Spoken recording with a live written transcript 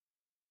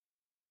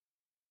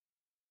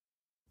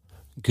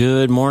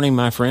Good morning,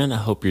 my friend. I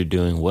hope you're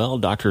doing well.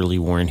 Dr. Lee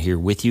Warren here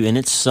with you, and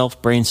it's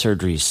Self-Brain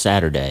Surgery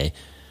Saturday.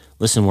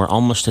 Listen, we're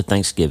almost to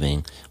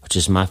Thanksgiving, which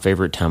is my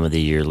favorite time of the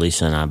year.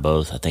 Lisa and I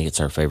both. I think it's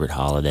our favorite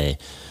holiday.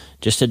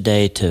 Just a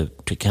day to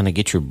kind of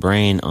get your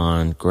brain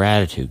on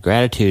gratitude.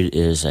 Gratitude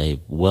is a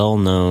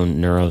well-known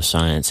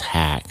neuroscience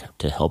hack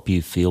to help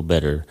you feel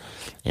better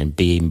and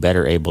be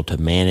better able to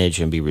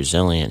manage and be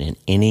resilient in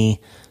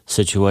any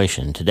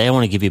situation. Today, I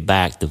want to give you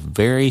back the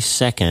very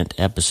second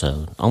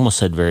episode. Almost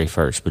said very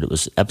first, but it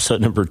was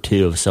episode number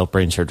 2 of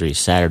Self-Brain Surgery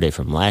Saturday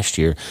from last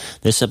year.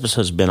 This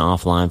episode's been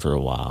offline for a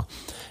while,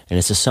 and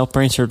it's a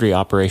self-brain surgery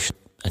operation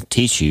I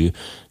teach you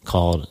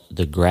called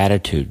the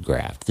gratitude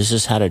graft. This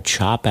is how to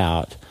chop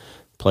out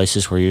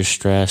places where you're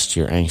stressed,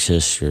 you're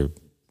anxious, you're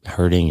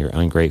hurting, you're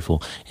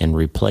ungrateful, and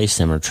replace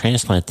them or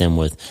transplant them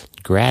with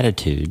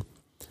gratitude,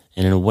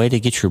 and in a way to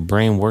get your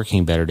brain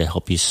working better to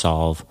help you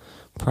solve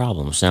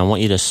problems. Now, I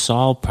want you to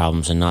solve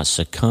problems and not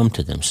succumb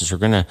to them, since we're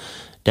going to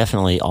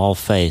definitely all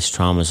face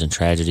traumas and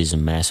tragedies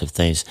and massive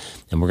things,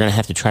 and we're going to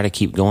have to try to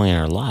keep going in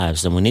our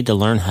lives. Then we need to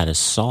learn how to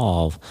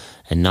solve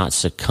and not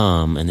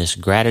succumb, and this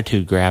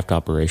gratitude graft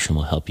operation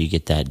will help you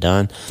get that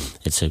done.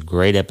 It's a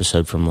great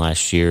episode from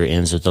last year. It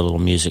ends with a little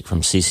music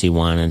from CeCe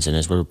Winans, and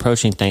as we're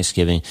approaching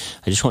Thanksgiving,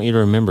 I just want you to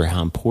remember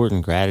how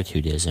important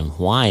gratitude is and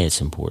why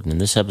it's important,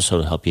 and this episode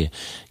will help you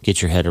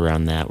get your head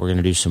around that. We're going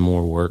to do some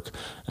more work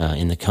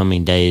in the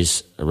coming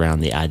days around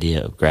the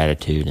idea of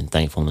gratitude and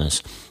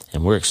thankfulness.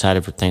 And we're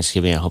excited for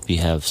Thanksgiving. I hope you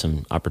have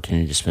some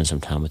opportunity to spend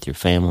some time with your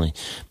family.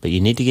 But you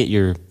need to get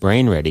your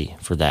brain ready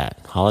for that.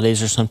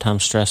 Holidays are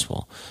sometimes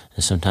stressful,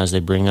 and sometimes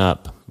they bring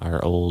up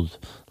our old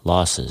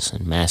losses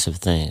and massive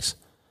things.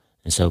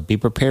 And so be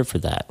prepared for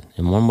that.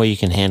 And one way you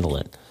can handle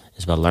it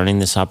is by learning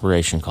this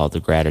operation called the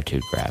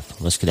gratitude graft.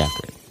 Let's get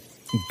after it.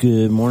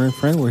 Good morning,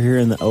 friend. We're here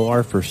in the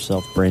OR for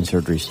Self-Brain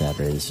Surgery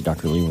Saturday. This is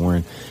Dr. Lee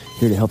Warren,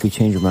 here to help you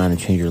change your mind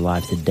and change your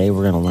life. Today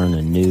we're going to learn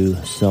a new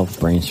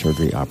self-brain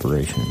surgery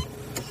operation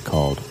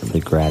called the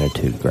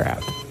gratitude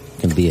graft.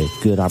 It can be a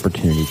good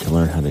opportunity to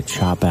learn how to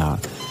chop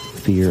out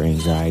fear,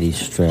 anxiety,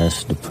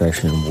 stress,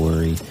 depression,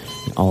 worry,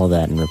 and all of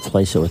that, and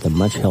replace it with a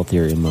much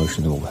healthier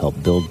emotion that will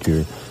help build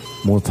your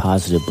more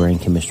positive brain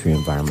chemistry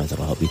environment that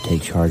will help you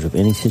take charge of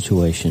any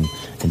situation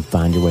and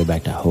find your way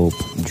back to hope,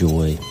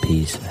 joy,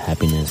 peace,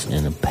 happiness,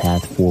 and a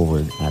path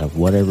forward out of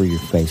whatever you're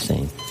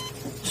facing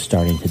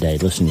starting today.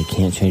 Listen, you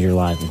can't change your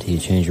life until you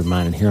change your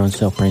mind. And here on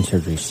Self-Brain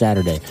Surgery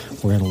Saturday,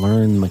 we're going to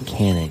learn the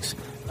mechanics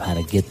how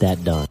to get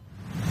that done.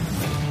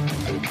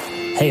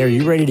 Hey, are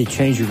you ready to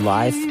change your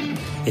life?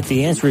 If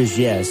the answer is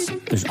yes,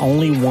 there's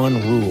only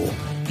one rule.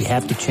 You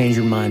have to change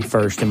your mind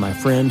first. And my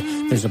friend,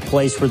 there's a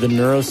place where the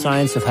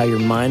neuroscience of how your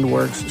mind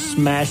works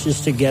smashes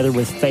together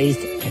with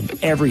faith,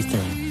 and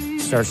everything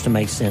starts to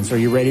make sense. Are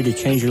you ready to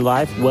change your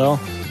life?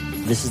 Well,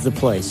 this is the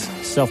place,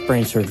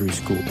 Self-Brain Surgery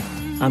School.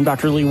 I'm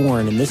Dr. Lee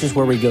Warren, and this is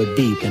where we go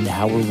deep into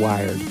how we're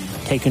wired,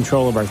 take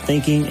control of our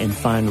thinking, and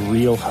find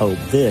real hope.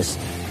 This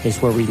is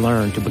where we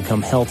learn to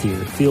become healthier,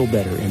 feel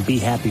better, and be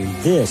happier.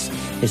 This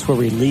is where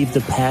we leave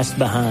the past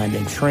behind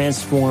and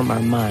transform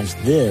our minds.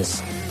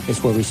 This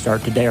is where we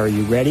start today. Are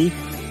you ready?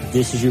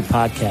 This is your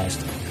podcast.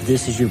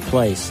 This is your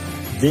place.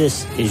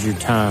 This is your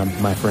time,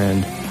 my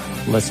friend.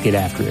 Let's get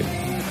after it.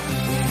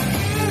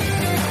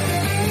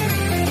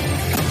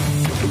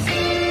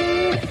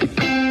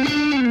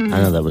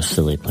 I know that was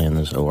silly playing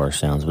those OR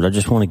sounds, but I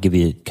just want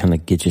to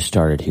get you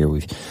started here.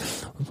 We're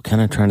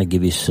kind of trying to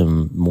give you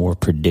some more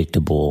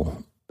predictable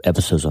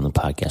episodes on the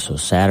podcast. So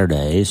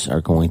Saturdays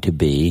are going to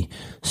be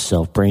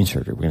self-brain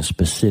surgery. We're going to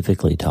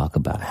specifically talk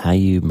about how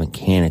you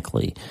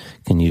mechanically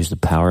can use the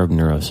power of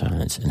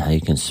neuroscience and how you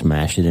can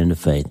smash it into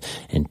faith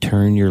and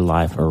turn your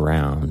life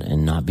around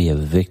and not be a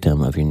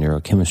victim of your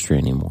neurochemistry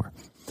anymore.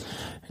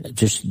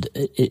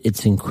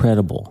 It's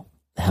incredible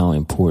how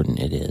important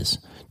it is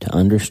to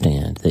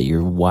understand that you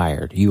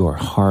are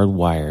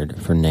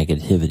hardwired for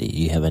negativity.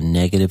 You have a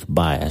negative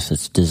bias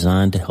that's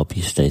designed to help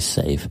you stay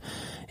safe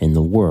in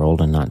the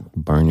world and not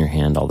burn your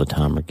hand all the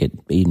time or get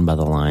eaten by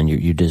the lion.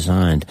 You're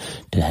designed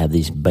to have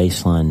these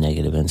baseline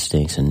negative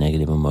instincts and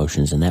negative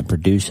emotions, and that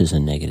produces a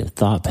negative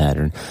thought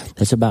pattern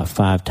that's about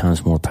 5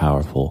 times more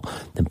powerful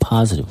than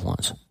positive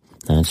ones.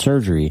 Now, in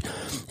surgery,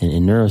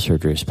 in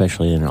neurosurgery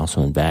especially, and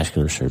also in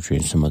vascular surgery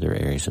and some other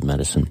areas of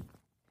medicine,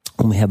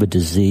 when we have a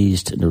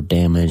diseased or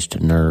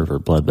damaged nerve or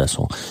blood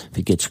vessel, if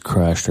it gets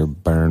crushed or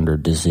burned or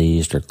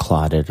diseased or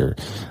clotted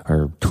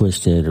or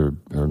twisted or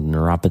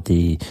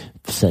neuropathy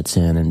sets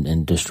in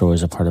and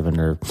destroys a part of a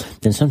nerve,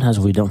 then sometimes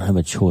we don't have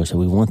a choice.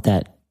 We want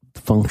that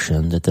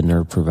function that the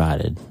nerve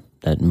provided,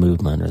 that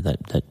movement or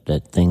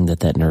that thing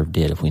that nerve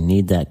did. If we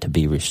need that to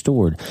be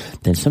restored,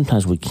 then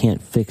sometimes we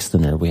can't fix the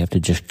nerve. We have to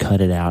just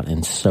cut it out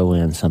and sew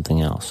in something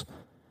else.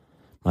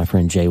 My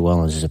friend Jay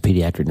Wellens is a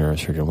pediatric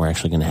neurosurgeon. We're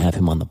actually going to have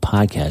him on the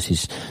podcast.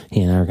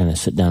 He and I are going to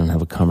sit down and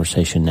have a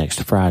conversation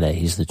next Friday.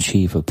 He's the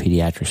chief of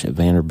pediatrics at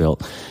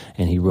Vanderbilt,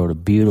 and he wrote a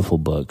beautiful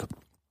book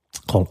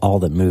called All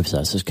That Moves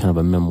Us. It's kind of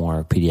a memoir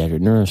of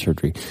pediatric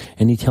neurosurgery,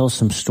 and he tells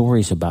some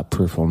stories about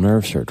peripheral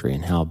nerve surgery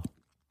and how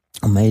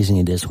amazing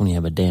it is when you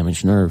have a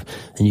damaged nerve,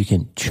 and you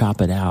can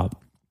chop it out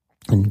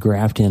and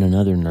graft in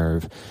another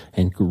nerve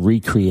and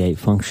recreate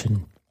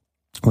function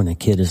when a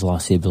kid has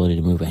lost the ability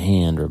to move a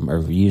hand or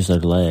use their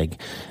leg.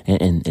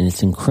 And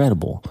it's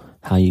incredible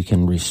how you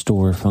can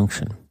restore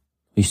function.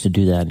 We used to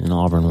do that in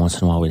Auburn once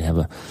in a while. We'd have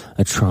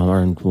a trauma, or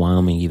in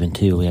Wyoming even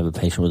too. We have a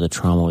patient with a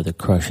trauma with a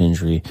crush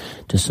injury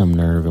to some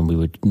nerve, and we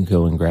would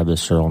go and grab the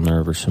sural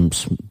nerve or some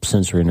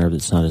sensory nerve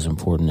that's not as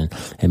important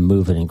and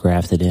move it and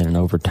graft it in. And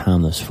over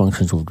time, those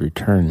functions would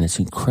return. And it's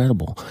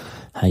incredible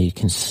how you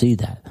can see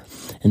that.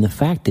 And the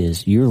fact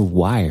is, you're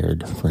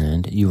wired,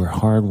 friend. You are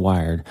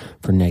hardwired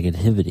for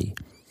negativity.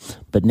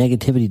 But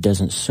negativity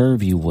doesn't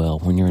serve you well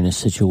when you're in a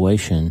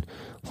situation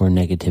where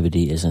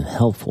negativity isn't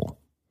helpful.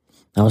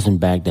 I was in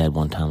Baghdad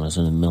one time. I was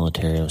in the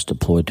military. I was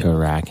deployed to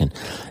Iraq, and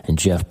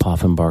Jeff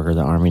Poffenbarger, the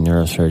Army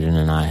neurosurgeon,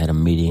 and I had a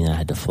meeting. I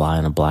had to fly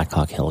in a Black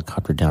Hawk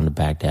helicopter down to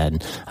Baghdad,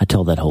 and I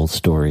tell that whole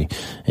story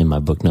in my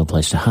book, No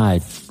Place to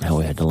Hide, how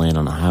we had to land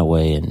on a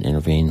highway and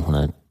intervene when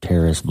a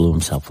terrorist blew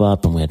himself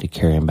up, and we had to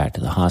carry him back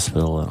to the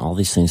hospital, and all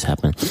these things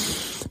happened.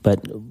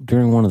 But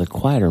during one of the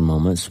quieter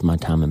moments, my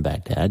time in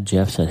Baghdad,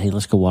 Jeff said, hey,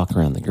 let's go walk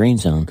around the green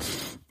zone,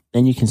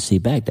 and you can see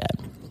Baghdad,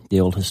 the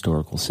old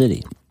historical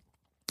city.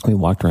 We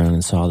walked around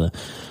and saw the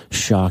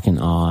shock and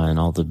awe and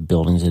all the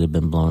buildings that had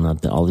been blown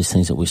up, all these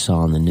things that we saw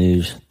on the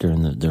news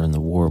during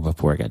the war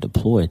before I got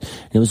deployed.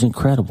 And it was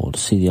incredible to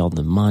see all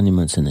the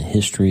monuments and the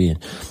history and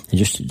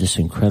just this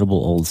incredible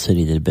old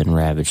city that had been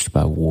ravaged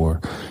by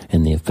war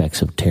and the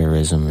effects of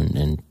terrorism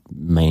and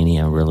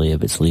mania, really,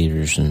 of its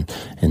leaders and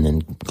then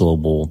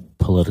global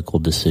political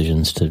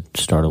decisions to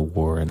start a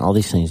war and all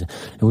these things.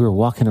 And we were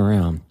walking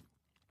around,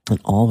 and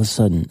all of a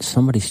sudden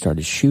somebody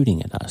started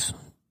shooting at us.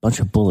 Bunch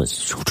of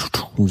bullets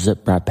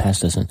zipped right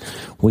past us, and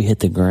we hit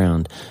the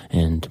ground.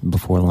 And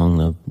before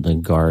long, the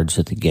guards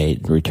at the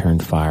gate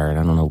returned fire. And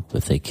I don't know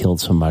if they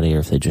killed somebody or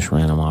if they just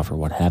ran them off or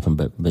what happened.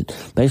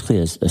 But basically,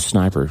 a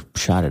sniper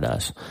shot at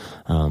us,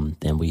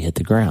 and we hit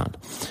the ground.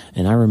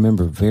 And I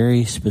remember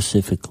very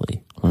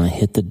specifically when I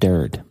hit the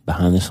dirt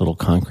behind this little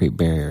concrete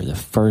barrier, the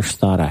first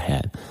thought I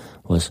had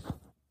was,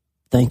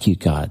 "Thank you,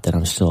 God, that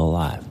I'm still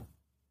alive.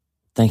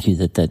 Thank you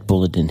that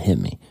bullet didn't hit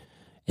me."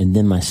 And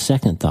then my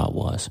second thought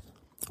was,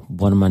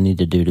 what do I need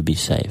to do to be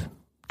safe?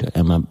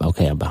 I'm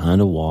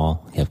behind a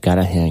wall. I've got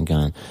a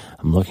handgun.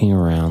 I'm looking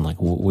around, like,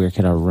 where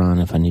could I run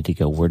if I need to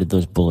go? Where did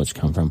those bullets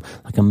come from?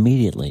 Like,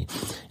 immediately,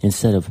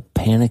 instead of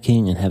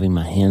panicking and having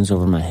my hands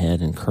over my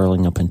head and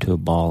curling up into a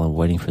ball and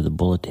waiting for the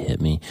bullet to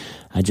hit me,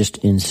 I just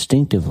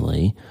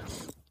instinctively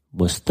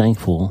was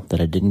thankful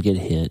that I didn't get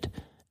hit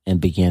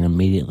and began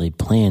immediately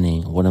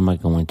planning, what am I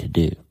going to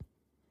do?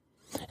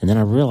 And then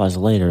I realized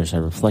later, as I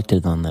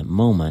reflected on that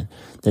moment,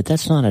 that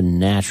that's not a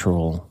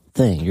natural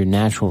thing. Your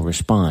natural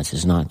response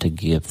is not to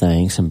give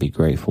thanks and be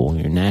grateful.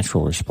 Your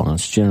natural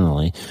response,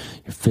 generally,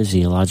 your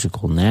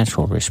physiological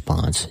natural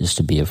response, is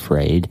to be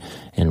afraid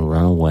and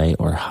run away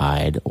or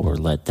hide or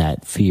let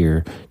that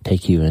fear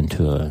take you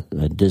into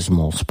a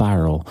dismal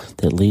spiral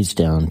that leads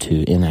down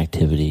to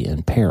inactivity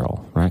and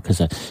peril, right? Because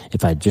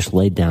if I just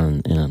laid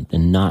down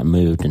and not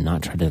moved and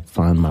not tried to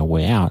find my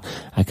way out,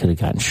 I could have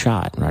gotten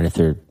shot, right? If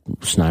their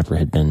sniper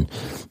had been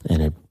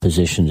in a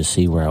position to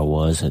see where I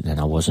was and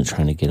I wasn't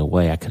trying to get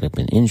away, I could have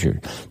been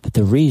injured. But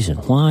the reason,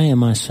 why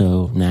am I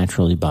so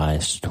naturally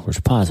biased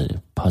towards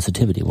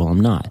positivity? Well,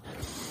 I'm not.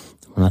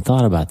 When I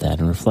thought about that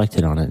and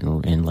reflected on it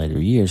in later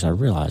years, I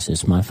realized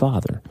it's my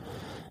father.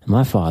 And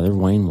my father,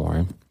 Wayne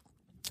Warren,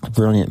 a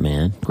brilliant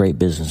man, great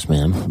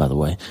businessman, by the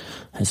way,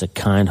 has a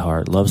kind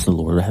heart, loves the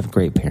Lord. I have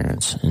great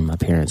parents, and my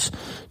parents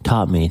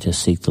taught me to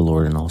seek the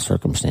Lord in all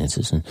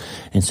circumstances.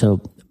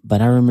 But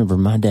I remember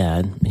my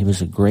dad, he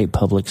was a great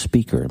public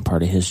speaker, and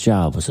part of his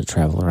job was to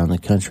travel around the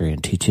country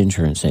and teach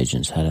insurance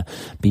agents how to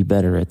be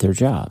better at their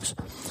jobs.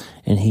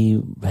 And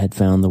he had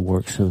found the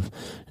works of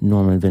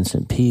Norman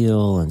Vincent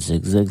Peale and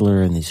Zig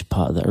Ziglar and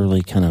the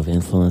early kind of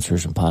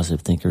influencers and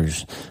positive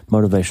thinkers,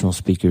 motivational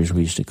speakers,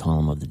 we used to call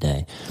them, of the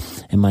day.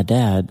 And my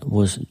dad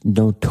was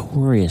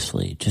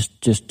notoriously,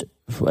 just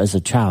as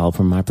a child,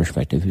 from my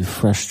perspective, he was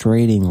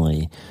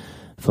frustratingly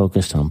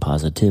focused on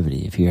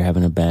positivity. If you're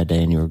having a bad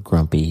day and you're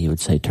grumpy, he would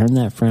say, turn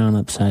that frown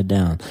upside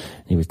down.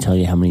 And he would tell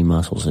you how many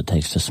muscles it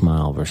takes to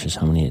smile versus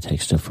how many it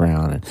takes to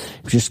frown. And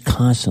just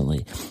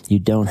constantly, you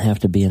don't have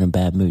to be in a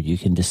bad mood. You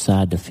can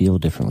decide to feel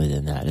differently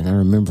than that. And I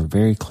remember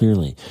very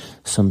clearly,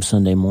 some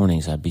Sunday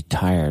mornings I'd be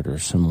tired, or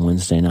some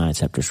Wednesday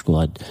nights after school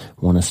I'd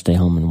want to stay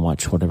home and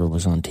watch whatever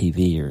was on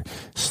TV or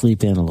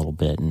sleep in a little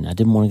bit. And I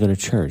didn't want to go to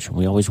church. And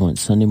we always went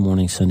Sunday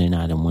morning, Sunday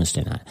night, and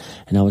Wednesday night.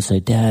 And I would say,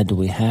 Dad, do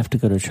we have to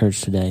go to church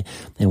today?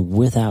 And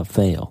without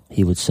fail,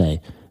 he would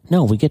say,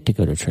 no, we get to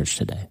go to church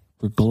today.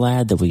 We're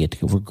glad that we get to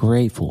go. We're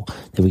grateful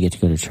that we get to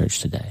go to church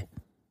today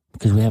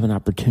because we have an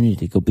opportunity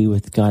to go be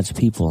with God's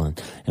people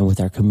and with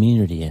our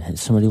community, and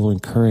somebody will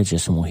encourage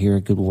us, and we'll hear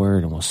a good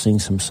word, and we'll sing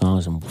some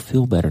songs, and we'll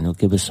feel better, and he'll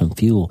give us some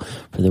fuel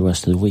for the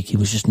rest of the week. He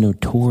was just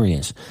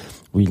notorious,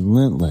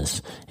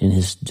 relentless in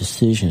his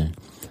decision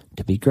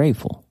to be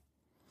grateful.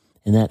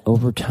 And that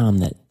over time,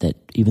 that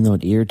even though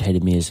it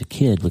irritated me as a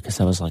kid,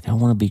 because I was like, I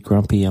want to be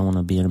grumpy, I want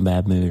to be in a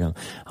bad mood,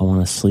 I want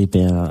to sleep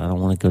in, I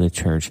don't want to go to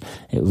church.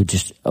 It would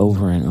just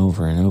over and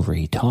over and over,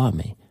 he taught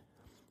me.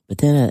 But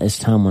then as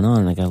time went on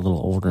and I got a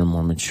little older and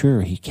more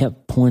mature, he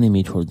kept pointing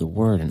me toward the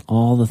Word and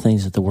all the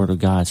things that the Word of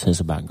God says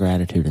about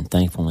gratitude and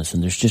thankfulness.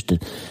 And there's just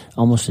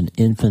almost an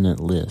infinite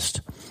list.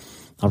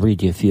 I'll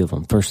read you a few of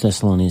them. 1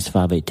 Thessalonians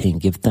 5:18,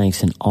 give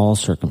thanks in all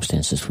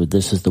circumstances, for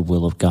this is the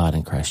will of God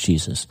in Christ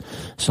Jesus.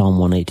 Psalm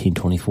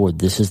 118:24,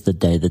 this is the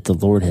day that the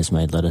Lord has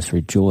made. Let us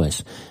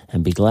rejoice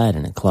and be glad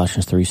in it.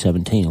 Colossians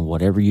 3:17,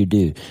 whatever you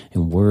do,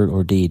 in word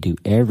or deed, do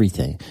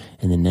everything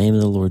in the name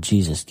of the Lord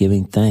Jesus,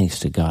 giving thanks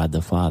to God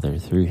the Father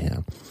through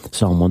him.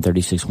 Psalm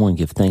 136:1,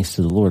 give thanks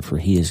to the Lord, for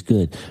he is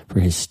good, for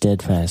his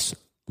steadfast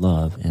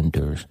love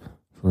endures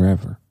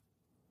forever.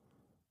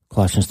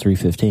 Colossians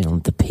 3:15,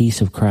 let the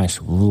peace of Christ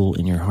rule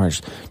in your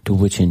hearts, to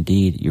which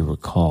indeed you were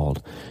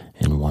called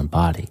in one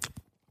body.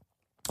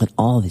 And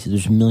all of these,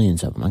 there's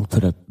millions of them. I can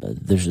put up,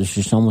 there's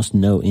just almost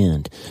no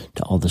end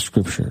to all the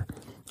scripture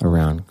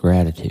around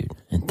gratitude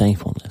and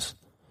thankfulness.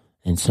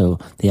 And so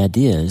the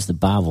idea is the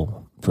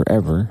Bible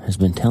forever has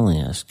been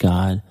telling us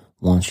God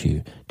wants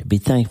you to be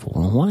thankful.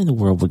 And why in the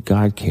world would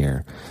God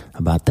care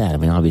about that? I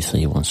mean, obviously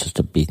he wants us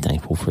to be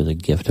thankful for the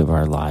gift of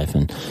our life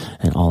and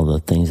all the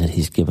things that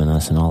he's given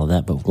us and all of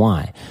that. But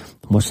why?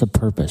 What's the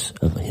purpose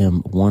of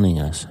him wanting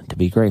us to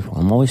be grateful?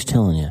 I'm always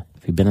telling you,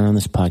 if you've been around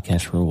this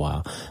podcast for a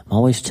while, I'm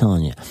always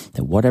telling you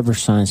that whatever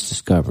science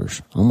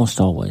discovers,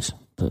 almost always,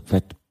 but in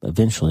fact,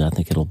 eventually I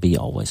think it'll be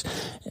always,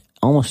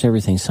 almost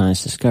everything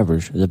science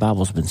discovers, the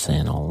Bible's been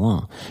saying all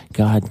along.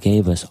 God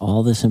gave us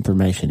all this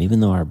information,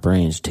 even though our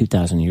brains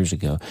 2,000 years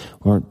ago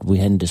we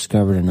hadn't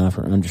discovered enough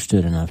or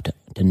understood enough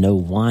to know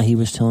why he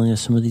was telling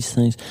us some of these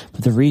things.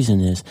 But the reason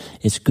is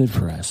it's good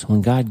for us.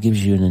 When God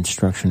gives you an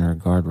instruction or a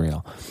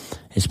guardrail,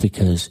 it's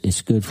because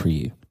it's good for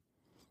you.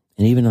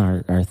 And even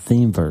our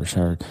theme verse,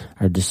 our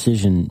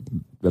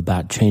decision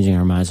about changing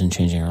our minds and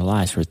changing our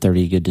lives for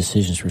 30 good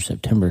decisions for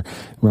September,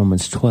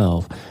 Romans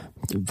 12,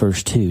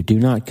 Verse 2, do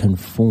not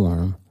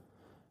conform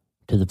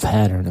to the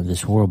pattern of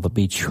this world, but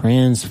be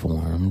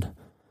transformed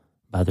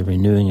by the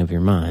renewing of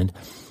your mind.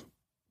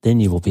 Then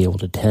you will be able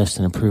to test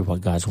and approve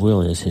what God's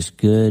will is, his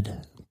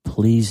good,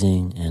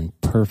 pleasing, and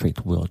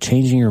perfect will.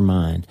 Changing your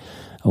mind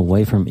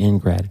away from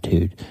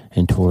ingratitude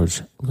and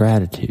towards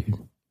gratitude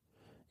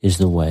is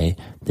the way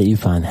that you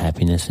find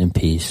happiness and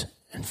peace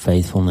and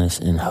faithfulness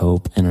and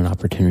hope and an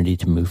opportunity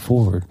to move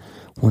forward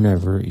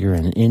whenever you're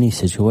in any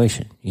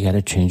situation. You got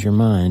to change your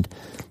mind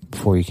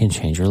before you can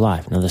change your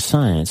life. Now, the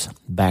science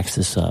backs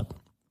this up,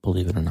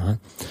 believe it or not.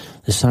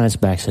 The science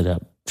backs it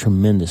up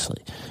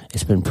tremendously.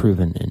 It's been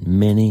proven in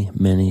many,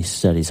 many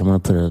studies. I'm going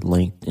to put a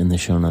link in the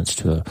show notes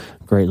to a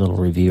great little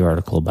review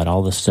article about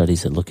all the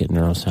studies that look at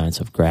neuroscience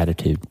of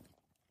gratitude.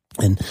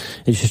 And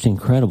it's just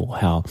incredible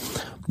how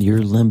your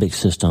limbic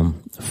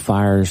system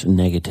fires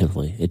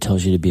negatively. It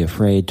tells you to be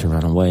afraid, to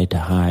run away, to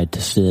hide,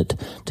 to sit,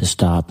 to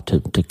stop,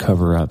 to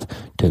cover up,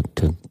 to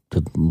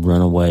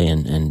run away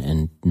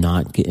and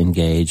not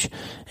engage,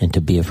 and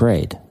to be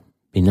afraid,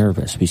 be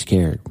nervous, be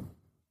scared,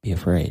 be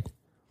afraid.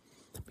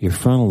 Your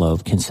frontal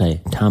lobe can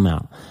say, time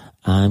out.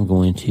 I'm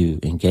going to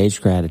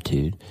engage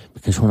gratitude,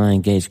 because when I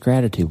engage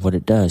gratitude, what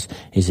it does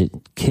is it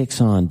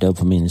kicks on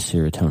dopamine and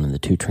serotonin, the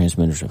two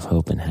transmitters of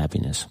hope and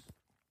happiness.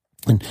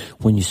 And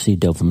when you see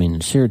dopamine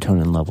and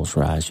serotonin levels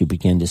rise, you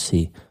begin to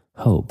see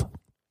hope.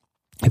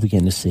 You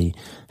begin to see,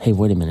 hey,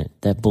 wait a minute,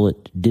 that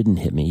bullet didn't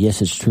hit me.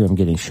 Yes, it's true, I'm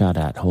getting shot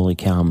at. Holy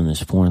cow, I'm in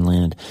this foreign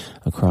land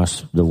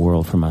across the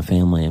world from my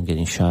family. I'm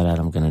getting shot at,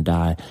 I'm going to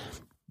die.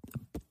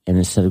 And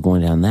instead of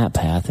going down that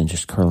path and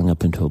just curling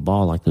up into a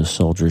ball like those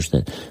soldiers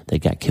that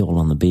got killed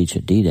on the beach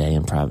at D-Day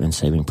and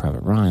Saving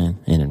Private Ryan,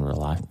 and in real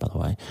life, by the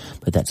way.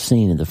 But that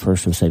scene in the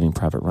first of Saving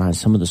Private Ryan,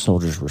 some of the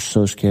soldiers were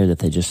so scared that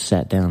they just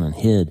sat down and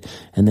hid,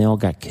 and they all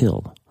got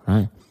killed,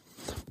 right?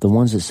 The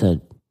ones that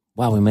said,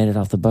 wow, we made it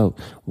off the boat.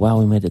 Wow,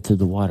 we made it through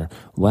the water.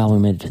 Wow, we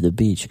made it to the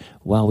beach.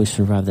 Wow, we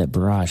survived that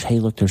barrage. Hey,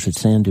 look, there's a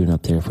sand dune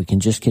up there. If we can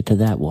just get to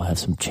that, we'll have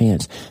some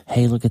chance.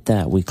 Hey, look at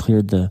that. We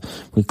cleared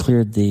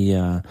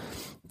the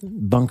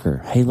bunker.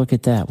 Hey, look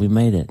at that. We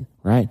made it,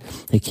 right?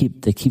 They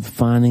keep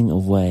finding a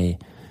way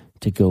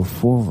to go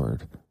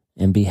forward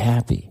and be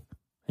happy.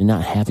 And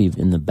not happy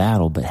in the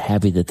battle, but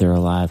happy that they're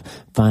alive.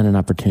 Find an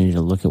opportunity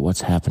to look at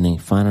what's happening.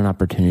 Find an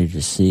opportunity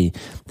to see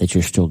that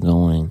you're still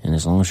going. And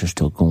as long as you're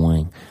still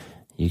going,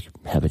 you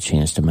have a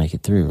chance to make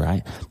it through,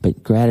 right?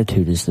 But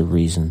gratitude is the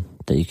reason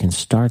that you can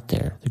start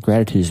there. The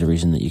gratitude is the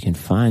reason that you can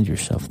find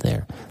yourself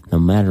there, no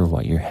matter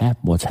what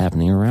what's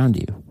happening around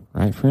you,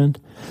 right, friend?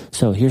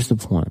 So here's the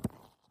point.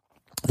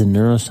 The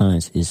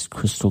neuroscience is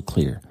crystal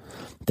clear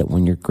that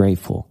when you're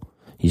grateful,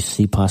 you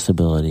see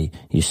possibility,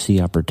 you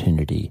see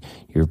opportunity,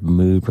 your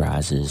mood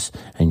rises,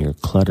 and your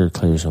clutter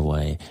clears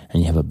away,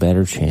 and you have a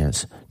better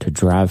chance to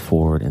drive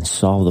forward and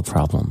solve the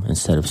problem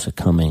instead of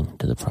succumbing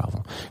to the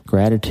problem.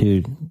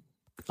 Gratitude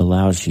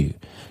allows you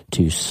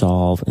to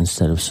solve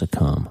instead of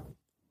succumb.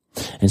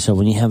 And so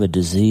when you have a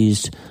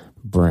diseased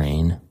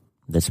brain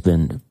that's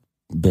been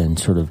been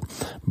sort of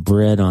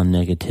bred on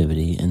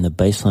negativity, and the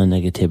baseline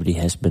negativity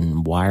has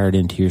been wired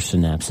into your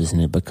synapses,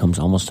 and it becomes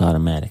almost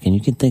automatic. And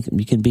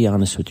you can be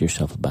honest with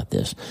yourself about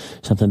this.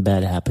 Something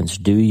bad happens.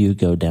 Do you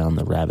go down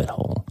the rabbit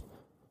hole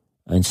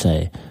and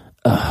say,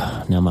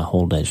 now my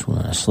whole day's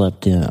ruined. I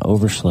slept in, I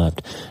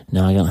overslept.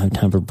 Now I don't have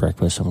time for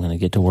breakfast. I'm going to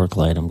get to work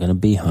late. I'm going to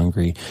be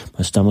hungry.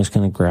 My stomach's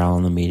going to growl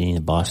in the meeting.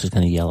 The boss is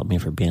going to yell at me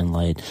for being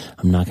late.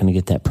 I'm not going to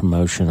get that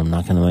promotion. I'm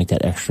not going to make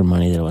that extra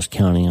money that I was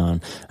counting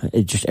on.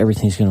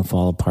 Everything's going to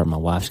fall apart. My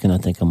wife's going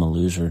to think I'm a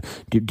loser.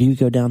 Do you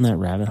go down that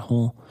rabbit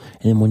hole?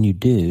 And then when you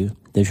do,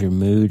 does your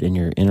mood and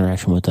your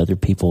interaction with other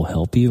people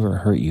help you or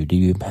hurt you? Do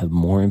you have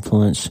more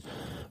influence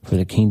for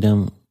the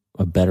kingdom,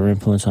 a better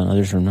influence on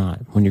others or not?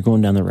 When you're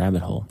going down the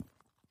rabbit hole,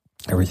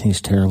 everything's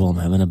terrible. I'm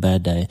having a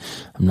bad day.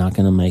 I'm not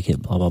going to make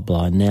it, blah, blah,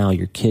 blah. Now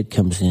your kid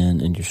comes in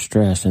and you're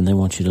stressed and they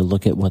want you to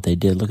look at what they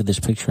did. Look at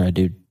this picture I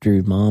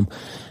drew, Mom.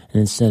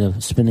 And instead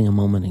of spending a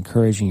moment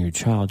encouraging your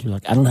child, you're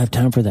like, I don't have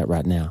time for that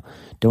right now.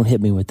 Don't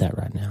hit me with that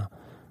right now.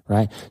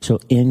 Right? So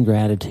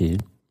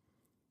ingratitude,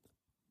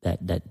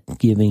 that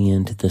giving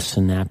into the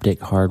synaptic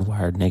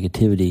hardwired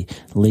negativity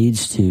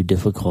leads to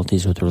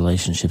difficulties with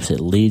relationships. It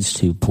leads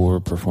to poor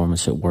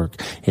performance at work.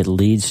 It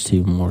leads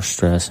to more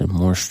stress and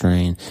more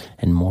strain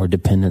and more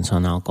dependence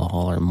on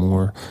alcohol or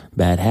more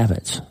bad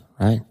habits,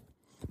 right?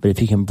 But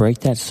if you can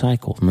break that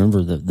cycle,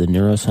 remember the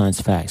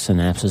neuroscience facts,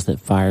 synapses that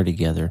fire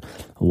together,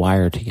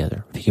 wire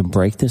together. If you can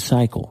break the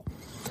cycle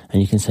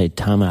and you can say,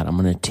 time out, I'm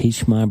going to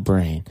teach my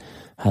brain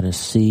how to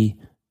see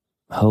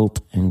hope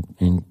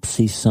and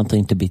see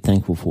something to be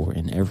thankful for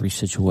in every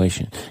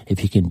situation.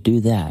 If you can do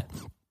that,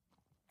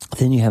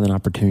 then you have an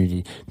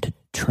opportunity to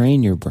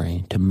train your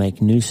brain to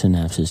make new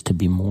synapses to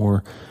be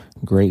more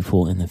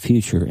grateful in the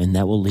future, and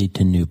that will lead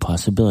to new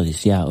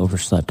possibilities. Yeah, I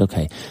overslept.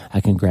 Okay, I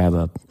can grab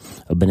a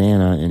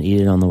banana and eat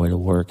it on the way to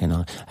work,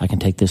 and I can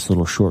take this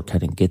little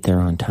shortcut and get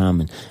there on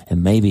time,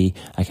 and maybe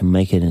I can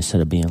make it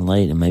instead of being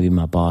late, and maybe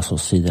my boss will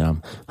see that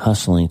I'm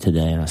hustling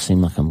today, and I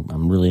seem like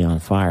I'm really on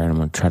fire, and I'm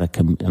going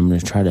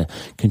to try to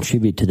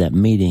contribute to that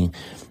meeting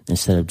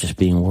instead of just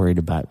being worried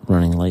about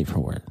running late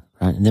for it.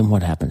 Right? And then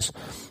what happens?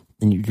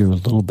 And you're a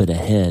little bit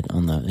ahead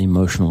on the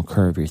emotional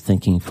curve. You're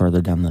thinking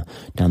further down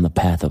the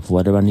path of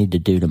what do I need to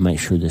do to make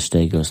sure this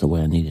day goes the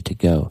way I need it to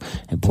go.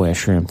 And boy, I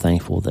sure am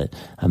thankful that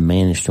I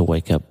managed to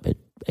wake up at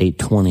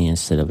 8:20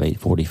 instead of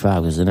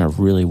 8:45, because then I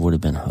really would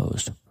have been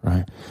hosed,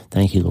 right?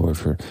 Thank you, Lord,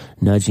 for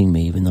nudging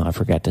me, even though I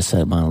forgot to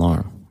set my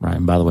alarm, right?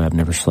 And by the way, I've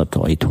never slept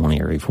till 8:20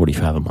 or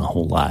 8:45 in my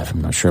whole life.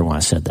 I'm not sure why I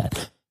said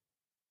that.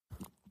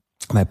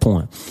 My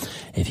point,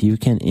 if you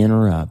can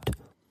interrupt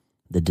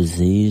the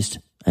diseased,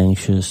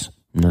 anxious,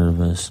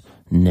 nervous,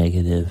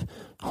 negative,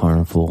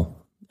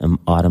 harmful,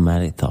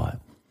 automatic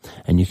thought,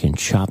 and you can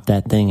chop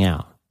that thing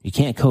out. You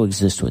can't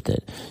coexist with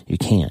it. You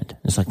can't.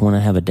 It's like when I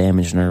have a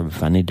damaged nerve,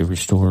 if I need to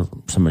restore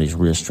somebody's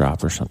wrist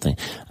drop or something,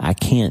 I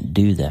can't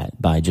do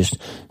that by just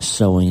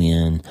sewing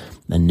in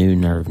a new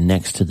nerve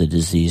next to the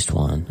diseased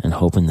one and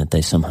hoping that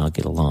they somehow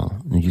get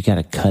along. You got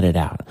to cut it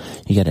out.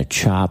 You got to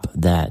chop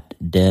that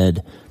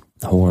dead,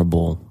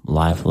 horrible,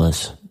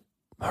 lifeless,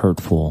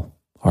 hurtful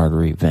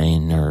artery,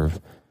 vein, nerve,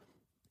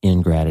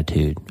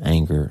 ingratitude,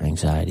 anger,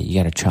 anxiety. You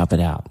got to chop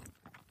it out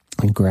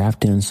and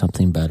graft in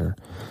something better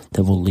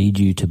that will lead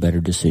you to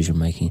better decision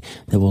making,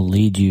 that will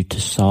lead you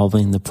to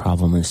solving the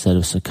problem instead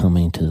of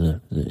succumbing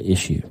to the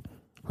issue,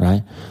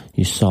 right?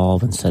 You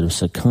solve instead of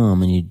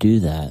succumb, and you do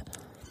that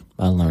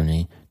by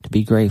learning to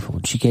be grateful.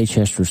 G.K.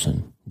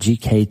 Chesterton,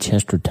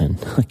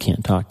 I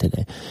can't talk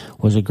today,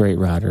 was a great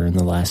writer in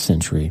the last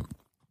century.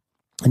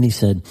 And he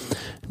said,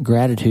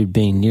 gratitude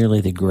being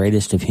nearly the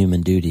greatest of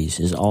human duties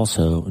is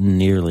also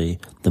nearly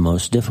the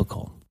most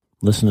difficult.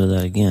 Listen to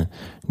that again.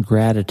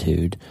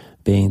 Gratitude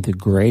being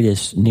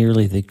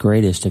nearly the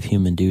greatest of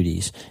human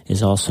duties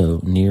is also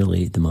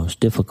nearly the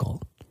most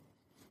difficult.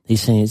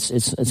 He's saying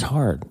it's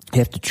hard. You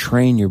have to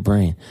train your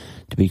brain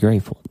to be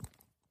grateful.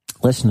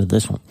 Listen to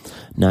this one.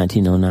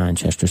 1909,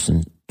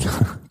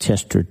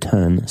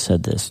 Chesterton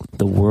said this: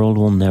 the world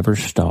will never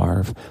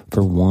starve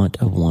for want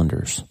of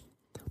wonders,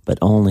 but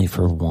only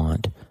for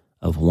want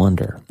of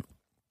wonder.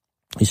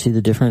 You see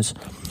the difference?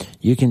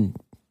 You can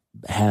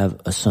have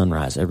a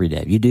sunrise every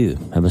day. You do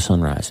have a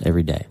sunrise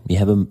every day. You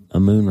have a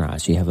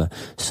moonrise. You have a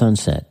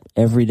sunset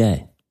every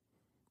day.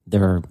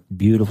 There are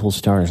beautiful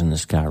stars in the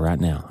sky right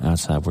now,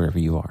 outside wherever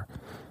you are.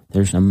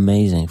 There's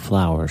amazing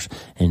flowers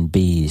and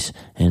bees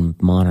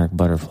and monarch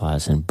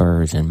butterflies and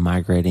birds and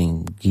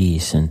migrating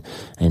geese and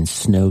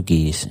snow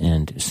geese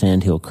and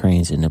sandhill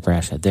cranes in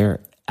Nebraska.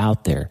 They're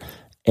out there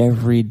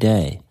every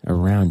day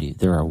around you.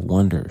 There are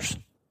wonders,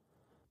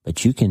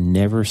 but you can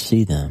never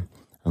see them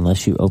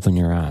unless you open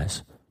your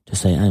eyes to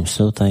say, I am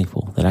so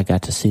thankful that I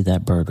got to see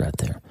that bird right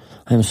there.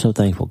 I am so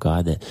thankful,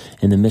 God, that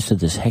in the midst of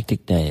this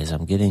hectic day, as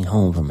I'm getting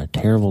home from a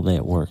terrible day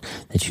at work,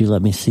 that you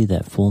let me see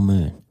that full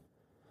moon.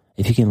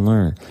 If you can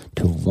learn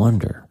to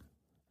wonder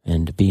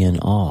and to be in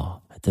awe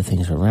at the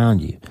things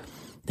around you,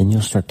 then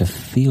you'll start to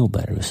feel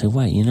better. You'll say,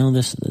 wait,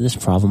 this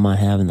problem I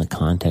have in the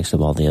context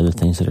of all the other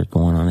things that are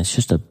going on, it's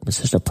just a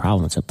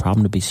problem. It's a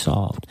problem to be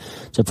solved.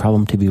 It's a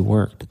problem to be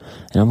worked.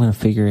 And I'm going to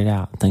figure it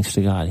out. Thanks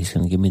to God, He's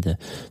going to give me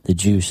the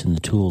juice and the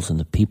tools and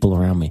the people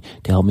around me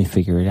to help me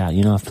figure it out.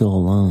 I feel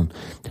alone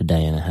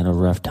today and I had a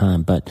rough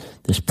time, but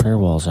this prayer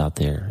wall's out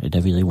there at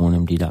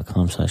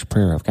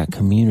wleewarrenmd.com/prayer. I've got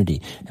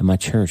community at my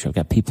church. I've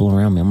got people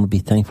around me. I'm going to be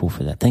thankful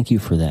for that. Thank you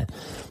for that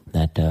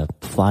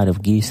flight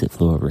of geese that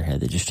flew overhead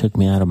that just took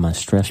me out of my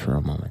stress for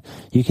a moment.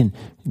 You can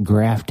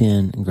graft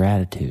in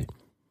gratitude,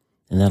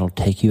 and that'll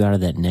take you out of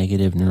that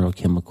negative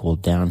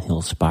neurochemical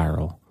downhill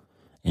spiral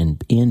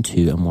and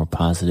into a more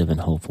positive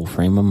and hopeful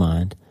frame of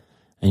mind,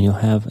 and you'll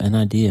have an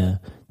idea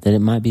that it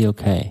might be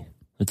okay,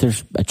 that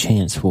there's a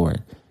chance for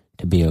it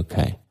to be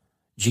okay.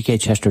 G.K.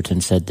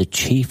 Chesterton said, the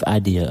chief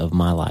idea of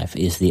my life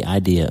is the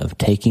idea of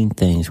taking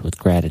things with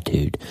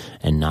gratitude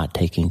and not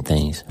taking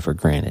things for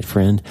granted.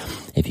 Friend,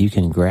 if you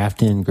can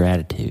graft in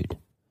gratitude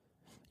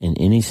in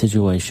any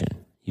situation,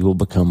 you will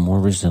become more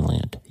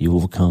resilient. You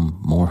will become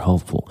more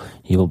hopeful.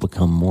 You will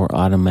become more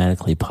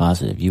automatically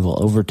positive. You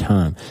will, over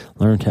time,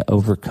 learn to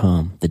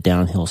overcome the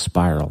downhill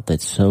spiral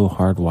that's so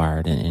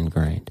hardwired and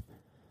ingrained.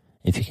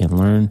 If you can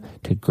learn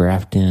to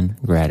graft in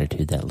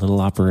gratitude, that little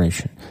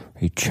operation,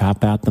 where you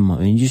chop out the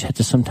moment, you just have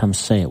to sometimes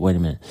say it, wait a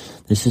minute,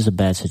 this is a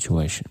bad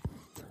situation,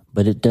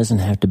 but it doesn't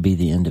have to be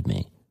the end of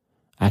me.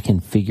 I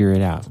can figure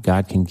it out.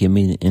 God can give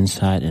me the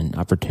insight and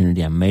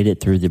opportunity. I made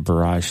it through the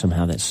barrage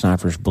somehow. That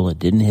sniper's bullet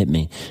didn't hit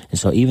me. And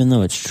so even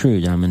though it's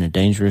true that I'm in a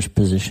dangerous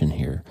position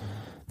here,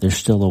 there's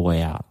still a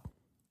way out.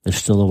 There's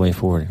still a way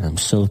forward. And I'm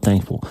so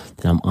thankful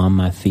that I'm on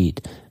my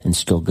feet and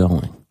still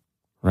going,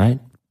 right?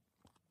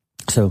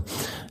 So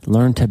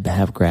learn to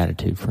have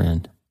gratitude,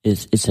 friend.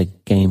 It's a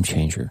game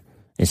changer.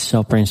 It's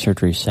Self-Brain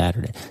Surgery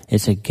Saturday.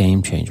 It's a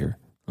game changer.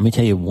 Let me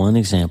tell you one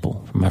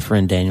example. My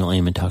friend Daniel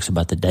Amen talks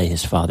about the day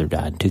his father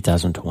died in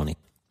 2020. It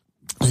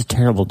was a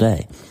terrible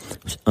day.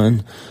 It was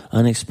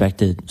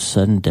unexpected,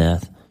 sudden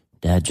death.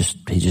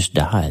 He just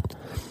died.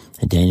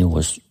 And Daniel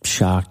was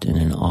shocked and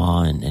in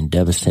awe and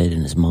devastated,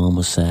 and his mom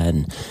was sad,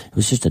 and it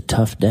was just a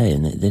tough day,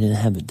 and they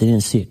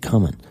didn't see it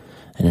coming.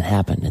 And it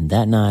happened. And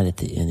that night, at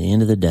the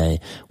end of the day,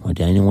 when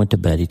Daniel went to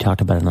bed, he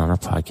talked about it on our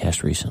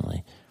podcast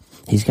recently.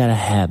 He's got a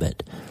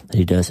habit that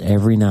he does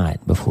every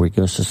night before he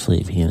goes to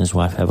sleep. He and his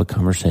wife have a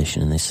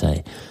conversation, and they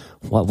say,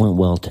 what went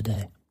well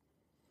today?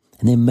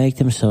 And they make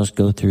themselves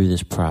go through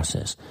this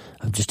process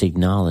of just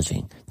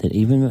acknowledging that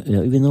even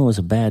though it was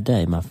a bad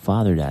day, my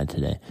father died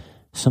today,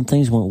 some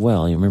things went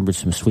well. He remembered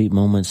some sweet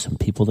moments, some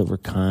people that were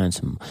kind,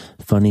 some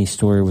funny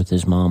story with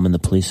his mom and the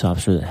police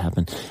officer that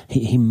happened.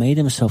 He made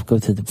himself go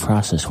through the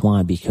process.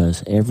 Why?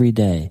 Because every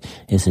day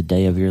is a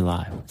day of your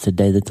life. It's a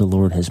day that the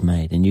Lord has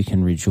made, and you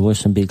can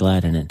rejoice and be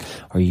glad in it,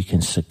 or you can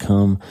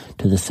succumb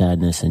to the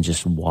sadness and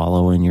just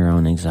wallow in your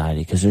own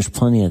anxiety, because there's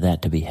plenty of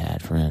that to be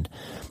had, friend.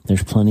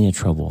 There's plenty of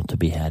trouble to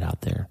be had out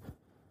there.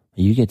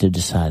 You get to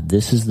decide,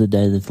 this is the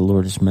day that the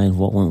Lord has made.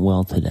 What went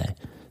well today?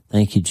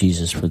 Thank you,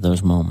 Jesus, for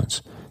those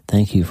moments.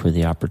 Thank you for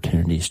the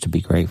opportunities to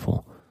be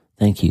grateful.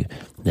 Thank you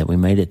that we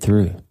made it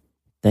through.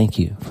 Thank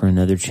you for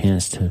another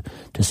chance to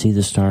see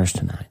the stars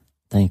tonight.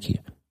 Thank you.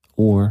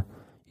 Or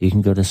you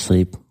can go to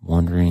sleep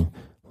wondering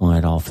why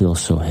it all feels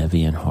so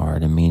heavy and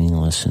hard and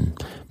meaningless and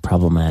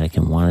problematic,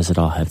 and why does it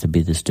all have to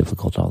be this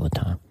difficult all the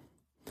time?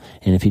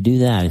 And if you do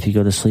that, if you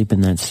go to sleep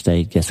in that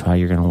state, guess how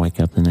you're going to wake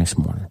up the next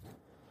morning?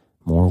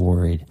 More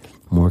worried,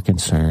 more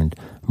concerned,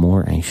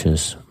 more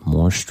anxious,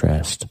 more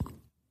stressed.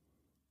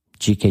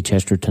 G.K.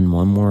 Chesterton,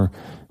 one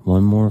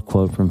more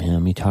quote from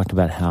him. He talked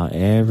about how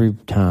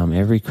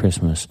every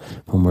Christmas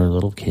when we're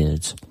little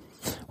kids,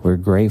 we're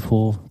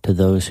grateful to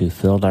those who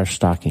filled our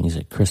stockings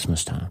at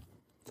Christmas time.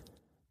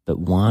 But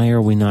why are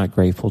we not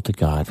grateful to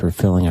God for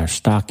filling our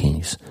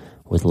stockings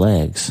with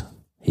legs,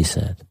 he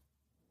said.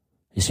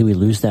 You see, we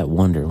lose that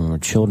wonder. When we're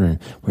children,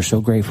 we're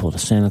so grateful to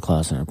Santa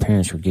Claus and our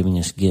parents for giving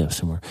us gifts,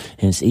 and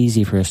it's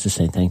easy for us to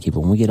say thank you. But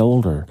when we get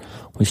older,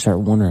 we start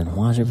wondering,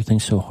 why is everything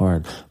so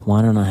hard?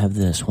 Why don't I have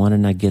this? Why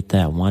didn't I get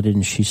that? Why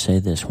didn't she say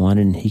this? Why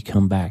didn't he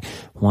come back?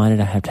 Why did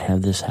I have to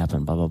have this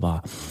happen? Blah, blah,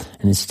 blah.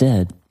 And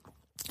instead,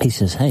 he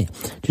says, hey,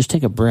 just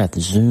take a breath,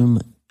 zoom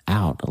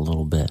out a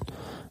little bit,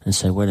 and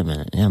say, wait a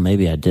minute, yeah,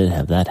 maybe I did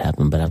have that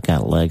happen, but I've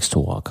got legs to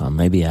walk on.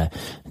 Maybe I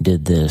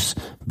did this,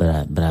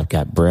 but I've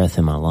got breath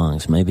in my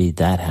lungs. Maybe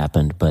that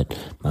happened, but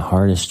my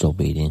heart is still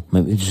beating.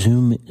 Maybe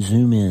zoom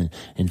in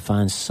and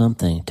find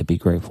something to be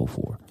grateful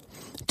for.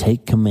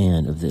 Take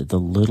command of the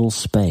little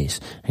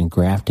space and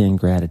graft in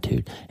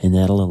gratitude, and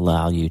that'll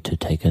allow you to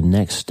take a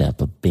next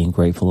step of being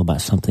grateful about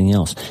something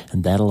else,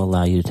 and that'll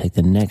allow you to take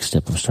the next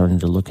step of starting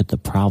to look at the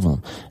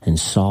problem and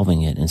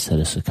solving it instead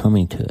of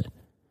succumbing to it.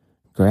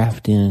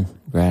 Graft in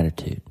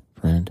gratitude,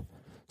 friend.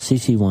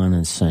 CeCe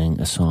Winans sang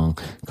a song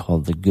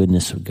called The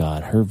Goodness of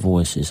God. Her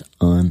voice is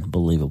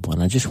unbelievable.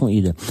 And I just want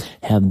you to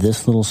have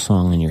this little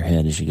song in your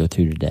head as you go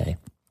through today.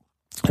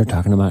 They're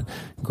talking about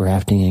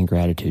grafting in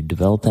gratitude.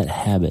 Develop that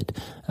habit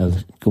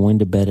of going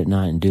to bed at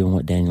night and doing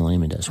what Daniel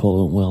Amen does.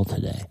 What went well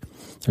today?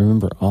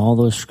 Remember all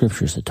those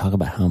scriptures that talk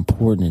about how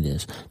important it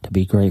is to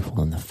be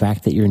grateful, and the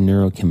fact that your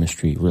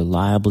neurochemistry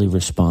reliably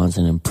responds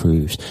and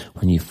improves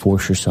when you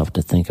force yourself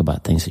to think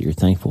about things that you're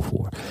thankful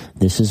for.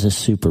 This is a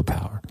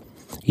superpower.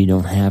 You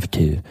don't have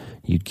to,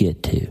 you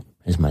get to,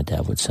 as my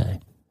dad would say.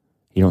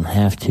 You don't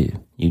have to,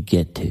 you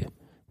get to.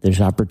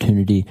 There's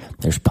opportunity,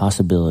 there's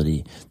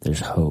possibility, there's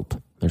hope.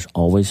 There's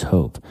always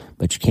hope,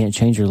 but you can't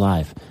change your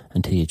life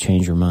until you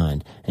change your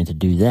mind. And to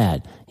do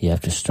that, you have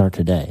to start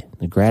today.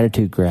 The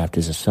Gratitude Graft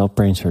is a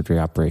self-brain surgery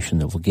operation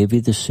that will give you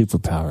the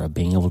superpower of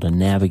being able to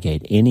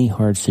navigate any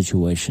hard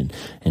situation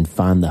and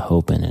find the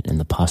hope in it and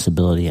the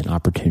possibility and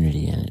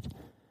opportunity in it.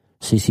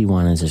 CeCe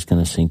Winans is going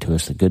to sing to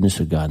us the goodness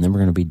of God, and then we're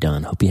going to be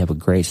done. Hope you have a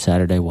great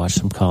Saturday. Watch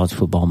some college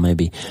football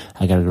maybe.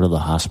 I got to go to the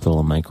hospital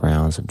and make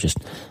rounds.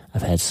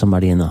 I've had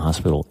somebody in the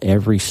hospital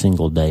every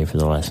single day for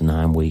the last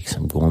 9 weeks.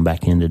 I'm going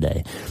back in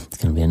today. It's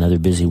going to be another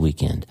busy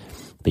weekend.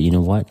 But you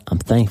know what? I'm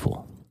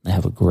thankful. I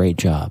have a great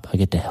job. I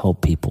get to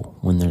help people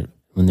when they're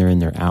in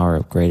their hour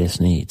of greatest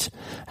needs.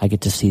 I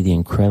get to see the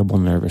incredible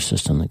nervous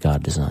system that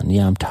God designed.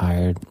 Yeah, I'm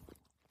tired.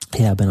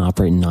 Yeah, I've been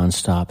operating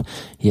nonstop.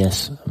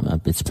 Yes,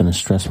 it's been a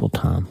stressful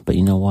time. But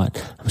you know what?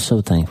 I'm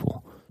so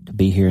thankful to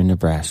be here in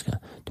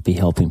Nebraska, to be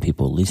helping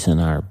people. Lisa and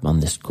I are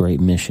on this great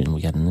mission. We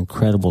got an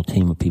incredible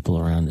team of people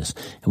around us.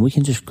 And we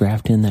can just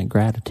graft in that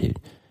gratitude.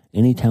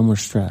 Anytime we're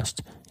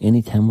stressed,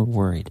 anytime we're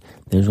worried,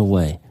 there's a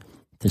way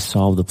to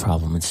solve the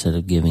problem instead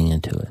of giving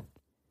into it.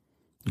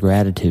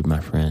 Gratitude, my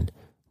friend,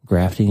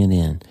 grafting it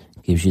in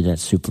gives you that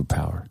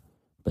superpower.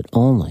 But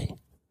only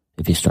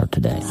if you start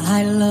today.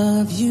 I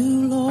love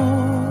you, Lord,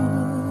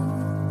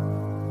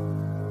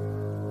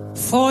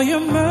 for your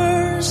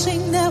mercy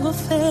never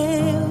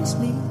fails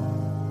me.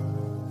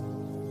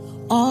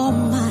 All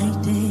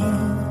my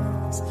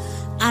days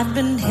I've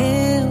been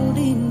held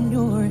in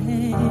your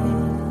hand.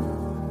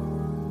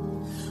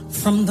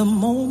 From the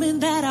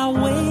moment that I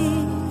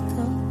wake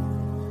up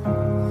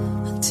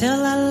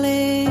until I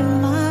lay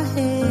my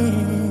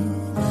head,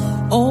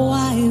 oh,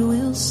 I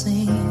will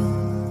sing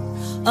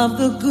of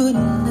the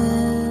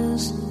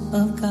goodness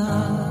of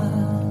God.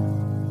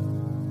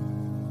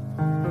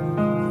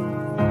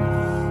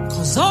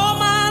 'Cause all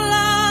my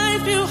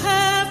life you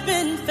have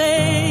been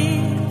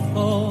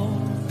faithful,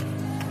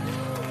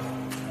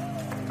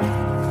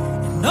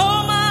 and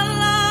all my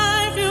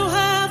life you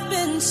have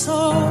been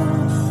so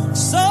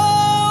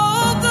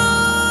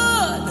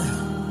good.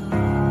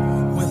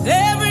 With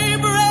every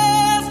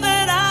breath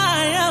that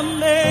I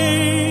am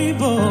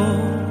able,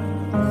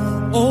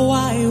 oh,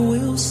 I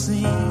will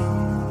sing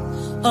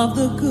of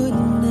the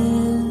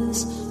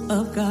goodness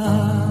of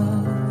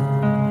God.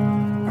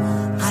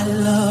 I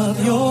love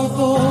your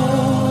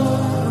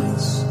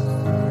voice.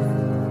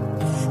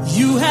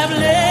 You have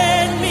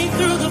led me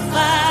through the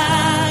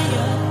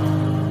fire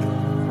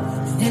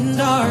in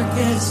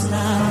darkest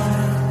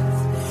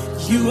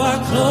night. You are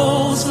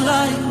close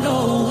like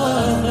no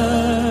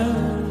other.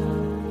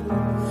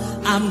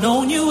 I've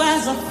known you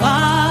as a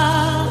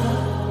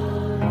father.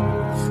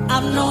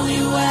 I've known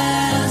you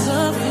as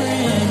a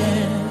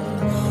friend.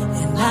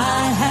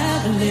 I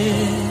have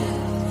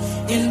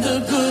lived in the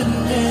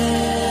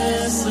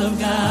goodness of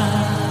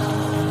God.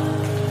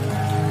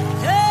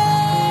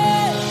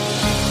 Hey!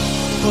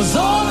 'Cause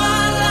all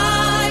my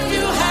life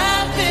you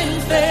have been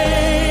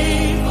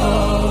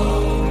faithful.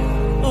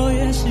 Oh,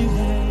 yes, you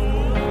have.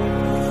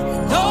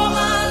 And all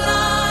my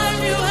life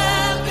you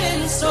have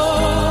been so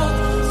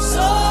good.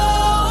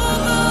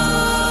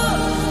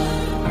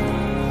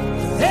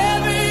 With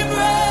every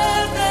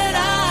breath that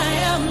I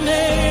am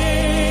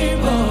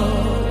able,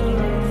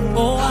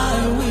 oh, I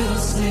will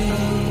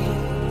sing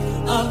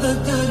of the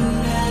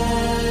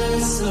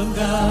goodness of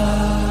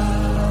God.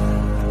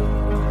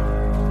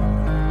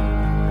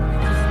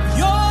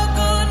 Your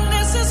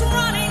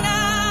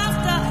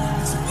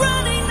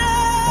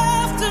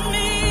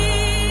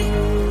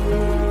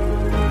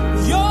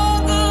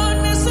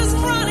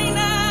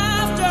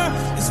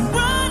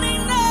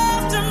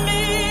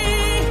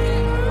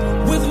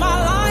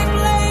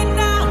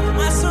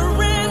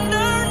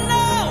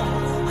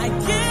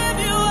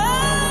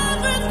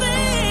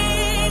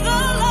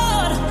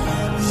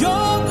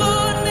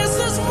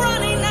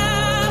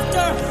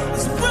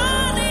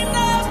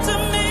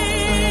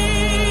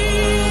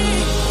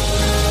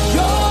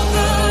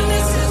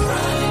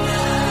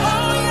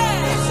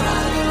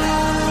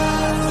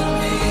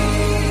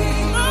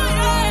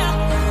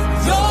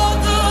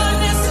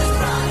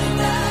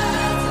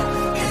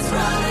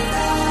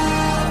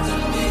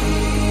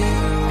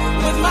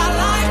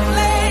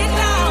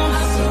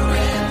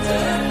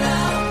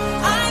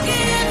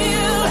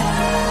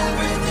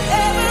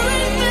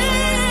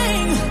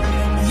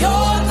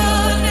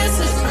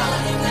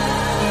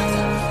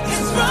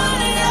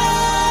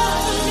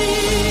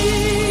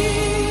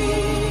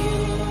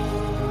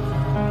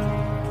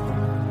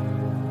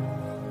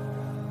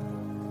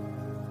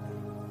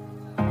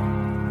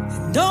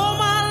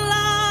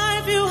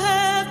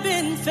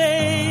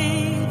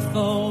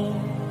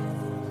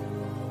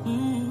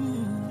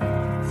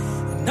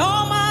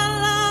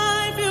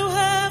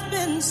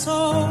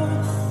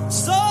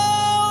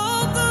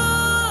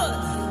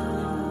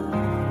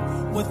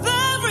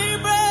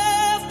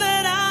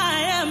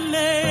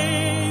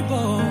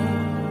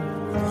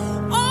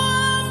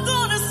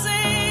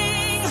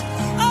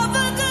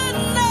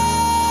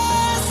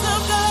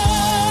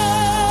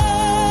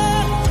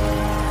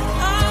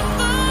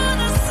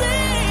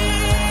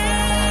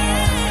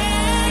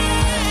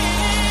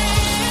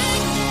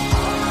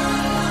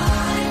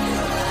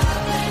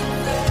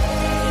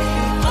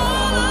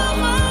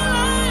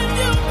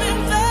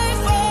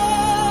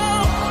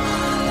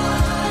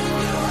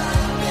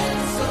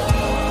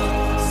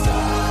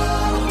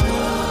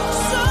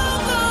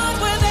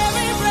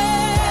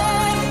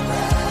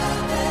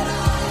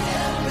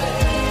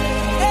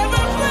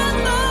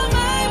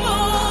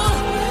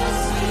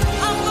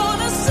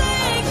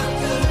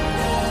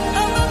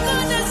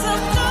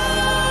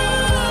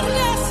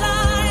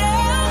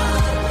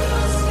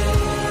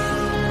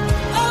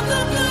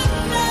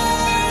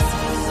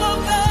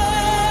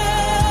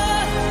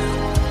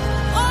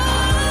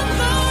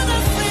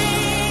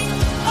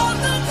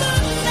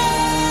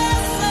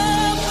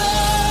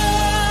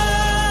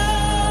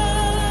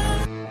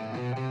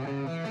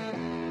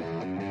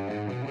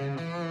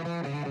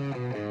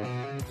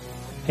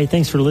Hey,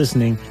 thanks for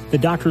listening. The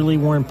Dr. Lee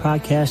Warren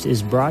podcast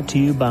is brought to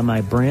you by my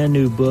brand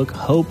new book,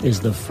 Hope is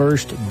the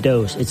First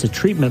Dose. It's a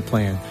treatment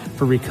plan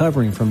for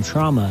recovering from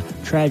trauma,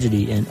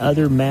 tragedy, and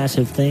other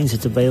massive things.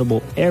 It's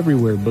available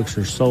everywhere books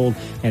are sold,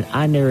 and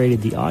I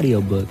narrated the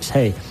audiobooks.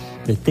 Hey,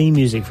 the theme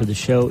music for the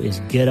show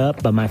is Get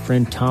Up by my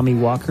friend Tommy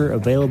Walker,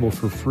 available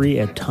for free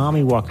at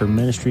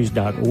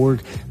TommyWalkerMinistries.org.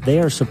 They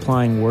are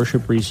supplying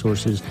worship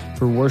resources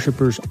for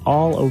worshipers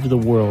all over the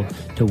world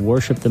to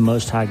worship the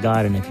Most High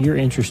God. And if you're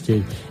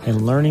interested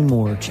in learning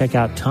more, check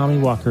out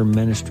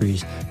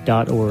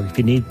TommyWalkerMinistries.org. If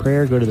you need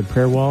prayer, go to the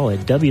prayer wall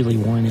at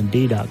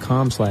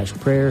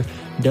wleewarrenmd.com/prayer,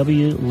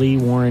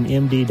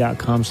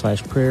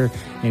 wleewarrenmd.com/prayer,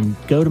 and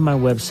go to my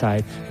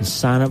website and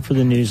sign up for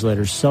the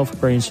newsletter,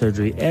 Self-Brain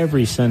Surgery,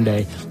 every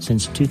Sunday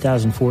since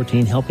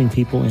 2014, helping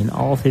people in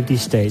all 50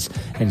 states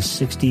and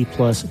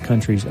 60-plus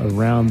countries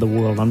around the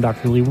world. I'm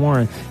Dr. Lee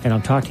Warren, and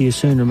I'll talk to you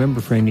soon.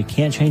 Remember, friend, you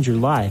can't change your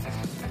life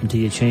until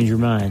you change your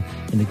mind.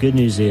 And the good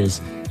news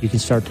is you can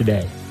start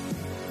today.